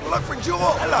fly ahead and look for Jewel.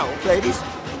 Hello, ladies.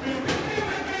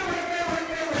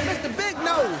 Mr. Big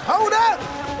Nose, hold up.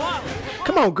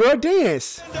 Come on, girl,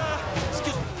 dance.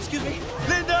 Excuse me.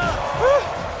 Linda.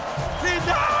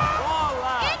 Linda.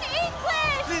 In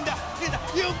English. Linda,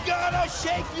 you gotta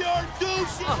shake your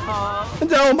deuce.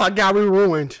 Oh my God, we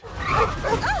ruined.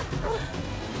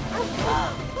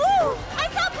 Blue. I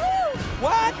saw blue.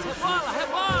 What?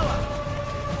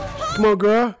 Come on,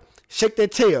 girl. Shake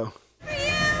that tail.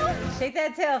 Shake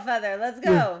that tail feather. Let's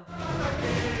go.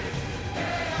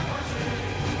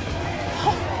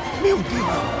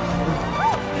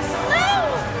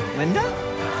 Linda?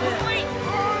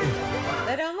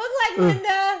 They don't look like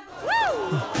Linda.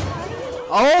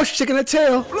 Oh, she's shaking her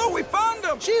tail. Blue, we found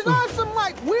him. She's on some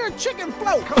like weird chicken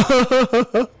float.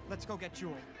 Let's go get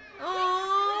Jewel.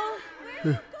 Aww.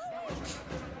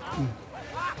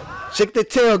 Shake the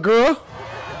tail, girl.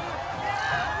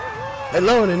 They're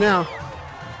lowering it now.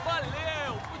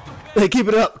 Hey, keep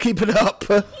it up. Keep it up. He's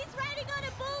riding on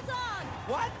a bulldog.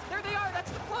 What? There they are.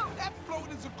 That's the float. That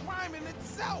float is a crime in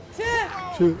itself.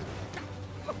 Shoot.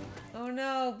 Oh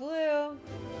no, Blue.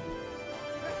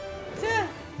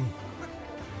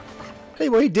 Hey,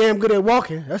 well, he damn good at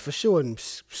walking. That's for sure. And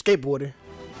skateboarding.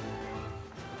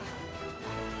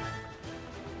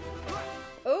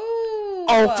 Ooh.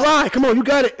 Oh, fly. Come on, you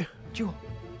got it. Jewel,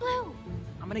 Blue.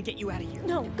 I'm gonna get you out of here.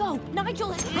 No, go.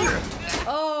 Nigel.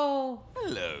 Oh.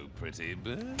 Hello, pretty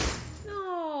bird.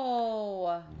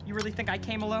 No. You really think I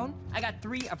came alone? I got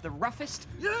 3 of the roughest.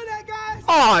 You know that, guys?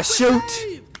 Oh, shoot.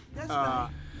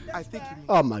 I think you mean...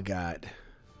 Oh, my God.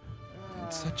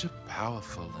 It's such a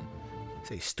powerful and...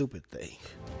 Say stupid thing.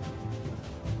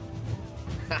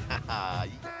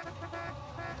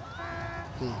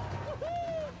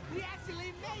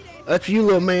 Up to you,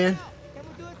 little man.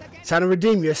 Time to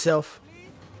redeem yourself.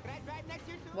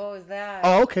 What was that?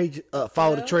 Oh, okay.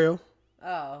 Follow the trail.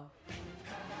 Oh.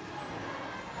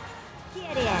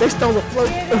 Get in. They stole the float.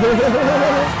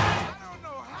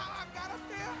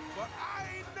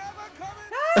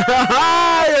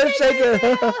 You're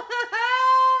shaking.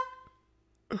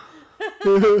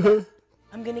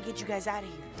 I'm gonna get you guys out of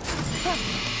here.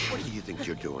 What do you think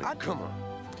you're doing? Come on.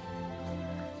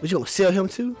 What, you gonna sell him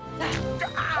too?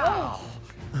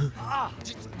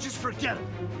 Just forget it.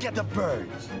 Get the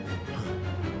birds.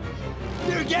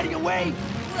 They're getting away.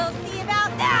 We'll see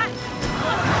about that.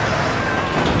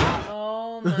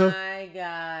 Oh my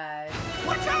God.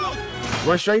 Watch out!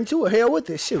 Run straight into it. Hell with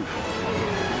it. Shoot.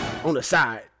 On the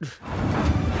side.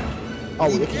 Oh,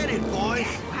 You get it, boys.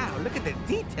 Wow, look at the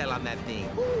detail on that thing.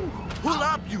 Pull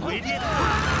up, you idiot.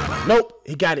 Nope.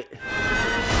 He got it.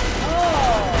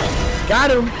 Oh.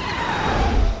 Got him.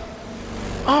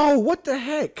 Oh, what the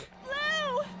heck?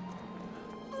 Blue.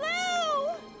 Blue.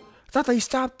 I thought they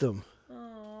stopped him.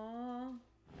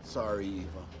 Sorry,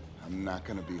 Eva. I'm not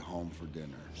gonna be home for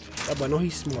dinner. Oh, but no,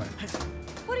 he's smart.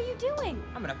 What are you doing?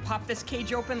 I'm gonna pop this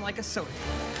cage open like a soda.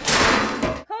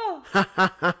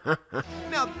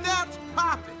 Now that's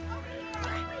popping.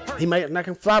 He might not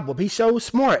can fly, but he so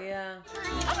smart. Yeah.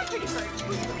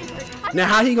 Now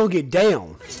how he gonna get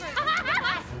down?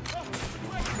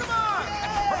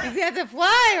 He's got to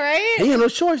fly, right? He ain't no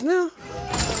choice now.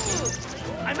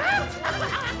 I'm out.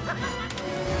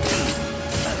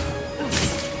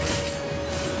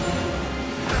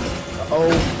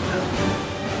 Oh.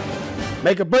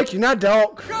 Make a break, you not,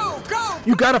 dog. Go, go.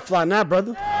 You gotta fly now,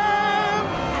 brother.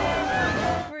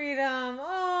 Freedom.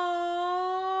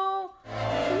 Oh.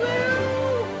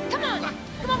 Come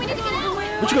on, we need to get out.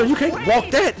 What you gonna? You can't walk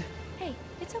that. Hey,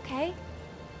 it's okay.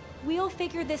 We'll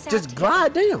figure this out. Just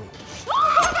glide down.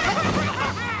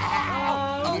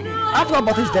 Oh no. I forgot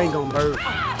about this dang on bird.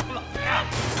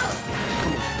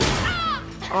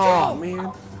 Oh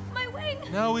man. My wing.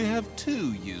 Now we have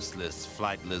 2 useless,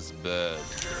 flightless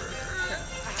birds.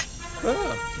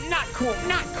 Not cool,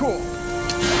 not cool.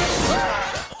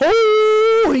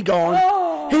 Oh, he gone.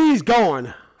 Oh. He's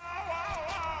gone.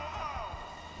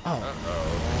 Oh.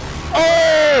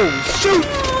 Oh, shoot.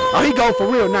 Oh, he gone for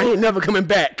real. Now he ain't never coming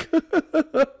back.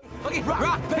 Okay,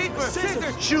 rock, paper,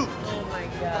 scissors, shoot. Oh my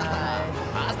God.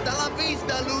 Hasta la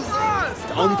vista, losers.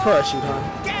 The only parachute, huh?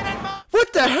 Get it, Mom.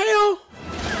 What the hell?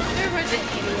 They're a bunch of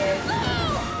idiots.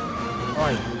 All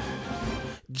right.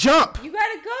 Jump. You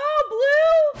gotta go,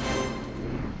 Blue.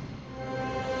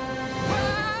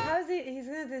 How's he? He's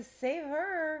gonna have to save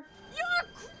her. You're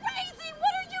crazy.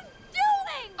 What are you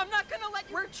doing? I'm not gonna let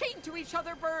you. We're chained to each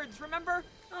other, birds. Remember?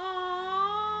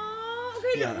 Oh.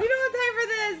 Okay, Yeah. we don't have time for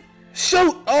this.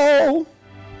 Shoot. Oh.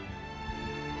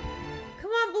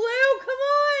 Come on, Blue. Come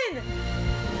on.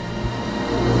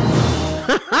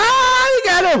 You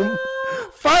got him.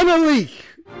 Finally.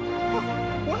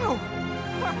 Wow.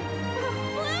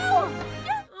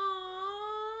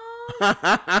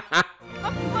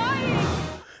 I'm flying.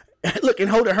 Look, and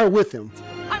holding her with him.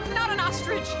 I'm not an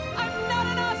ostrich. I'm not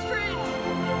an ostrich.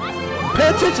 Pay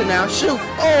attention now. Shoot.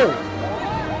 Oh.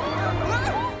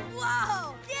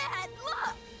 Whoa, Dad,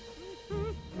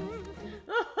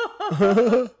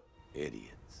 look.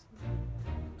 Idiots.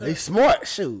 They smart.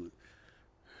 Shoot.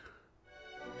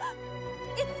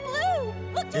 It's Blue.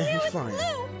 Look to Yeah, you, he's it's flying.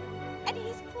 Blue. And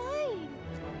he's flying.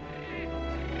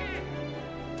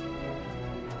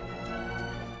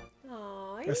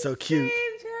 Aw, That's so cute.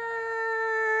 saved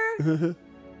her.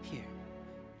 Here,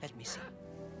 let me see.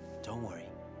 Don't worry.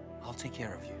 I'll take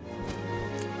care of you.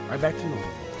 Right back to normal.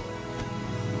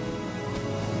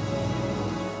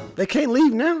 They can't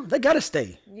leave now. They gotta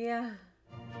stay. Yeah.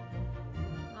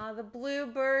 The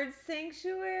Bluebird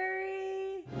Sanctuary.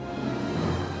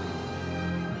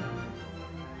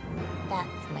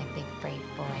 brave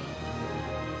boy.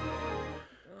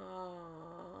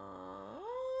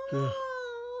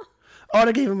 Oh,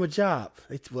 they gave him a job.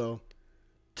 Well,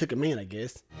 took him in, I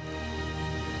guess.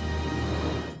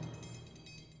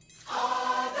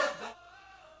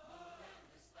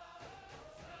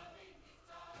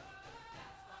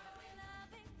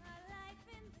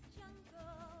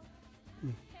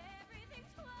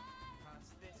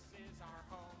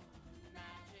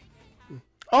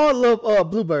 Oh, I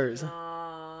love bluebirds.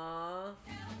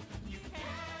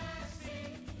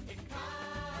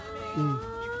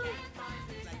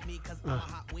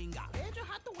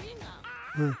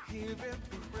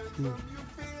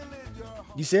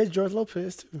 You said George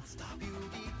Lopez too.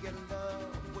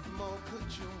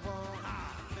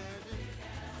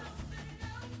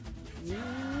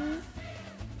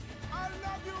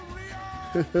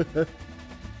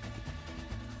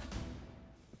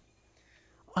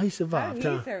 Oh, he survived. How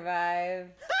did he survive?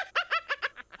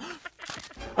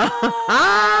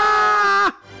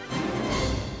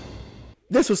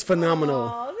 This was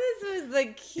phenomenal. Oh, this was the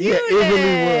cutest. Yeah, it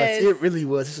really was. It really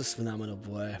was. This was phenomenal,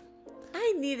 boy.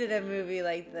 I needed a movie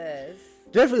like this.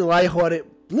 Definitely lighthearted.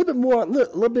 A little bit more,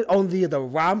 little bit on the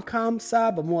rom-com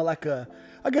side, but more like a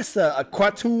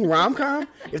cartoon rom-com,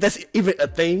 if that's even a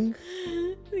thing.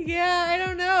 Yeah, I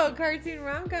don't know. A cartoon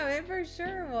rom-com, it for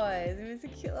sure was. It was a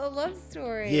cute little love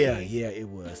story. Yeah, it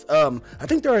was. I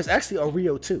think there is actually a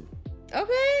Rio 2.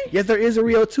 Okay. Yes, there is a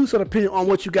Rio 2, so depending on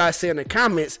what you guys say in the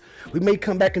comments, we may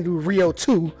come back and do Rio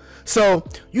 2. So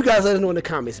you guys let us know in the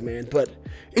comments, man. But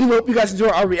anyway, hope you guys enjoy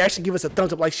our reaction. Give us a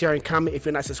thumbs up, like, share, and comment. If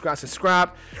you're not subscribed,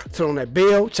 subscribe. Turn on that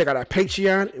bell. Check out our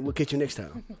Patreon, and we'll catch you next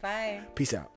time. Bye. Peace out.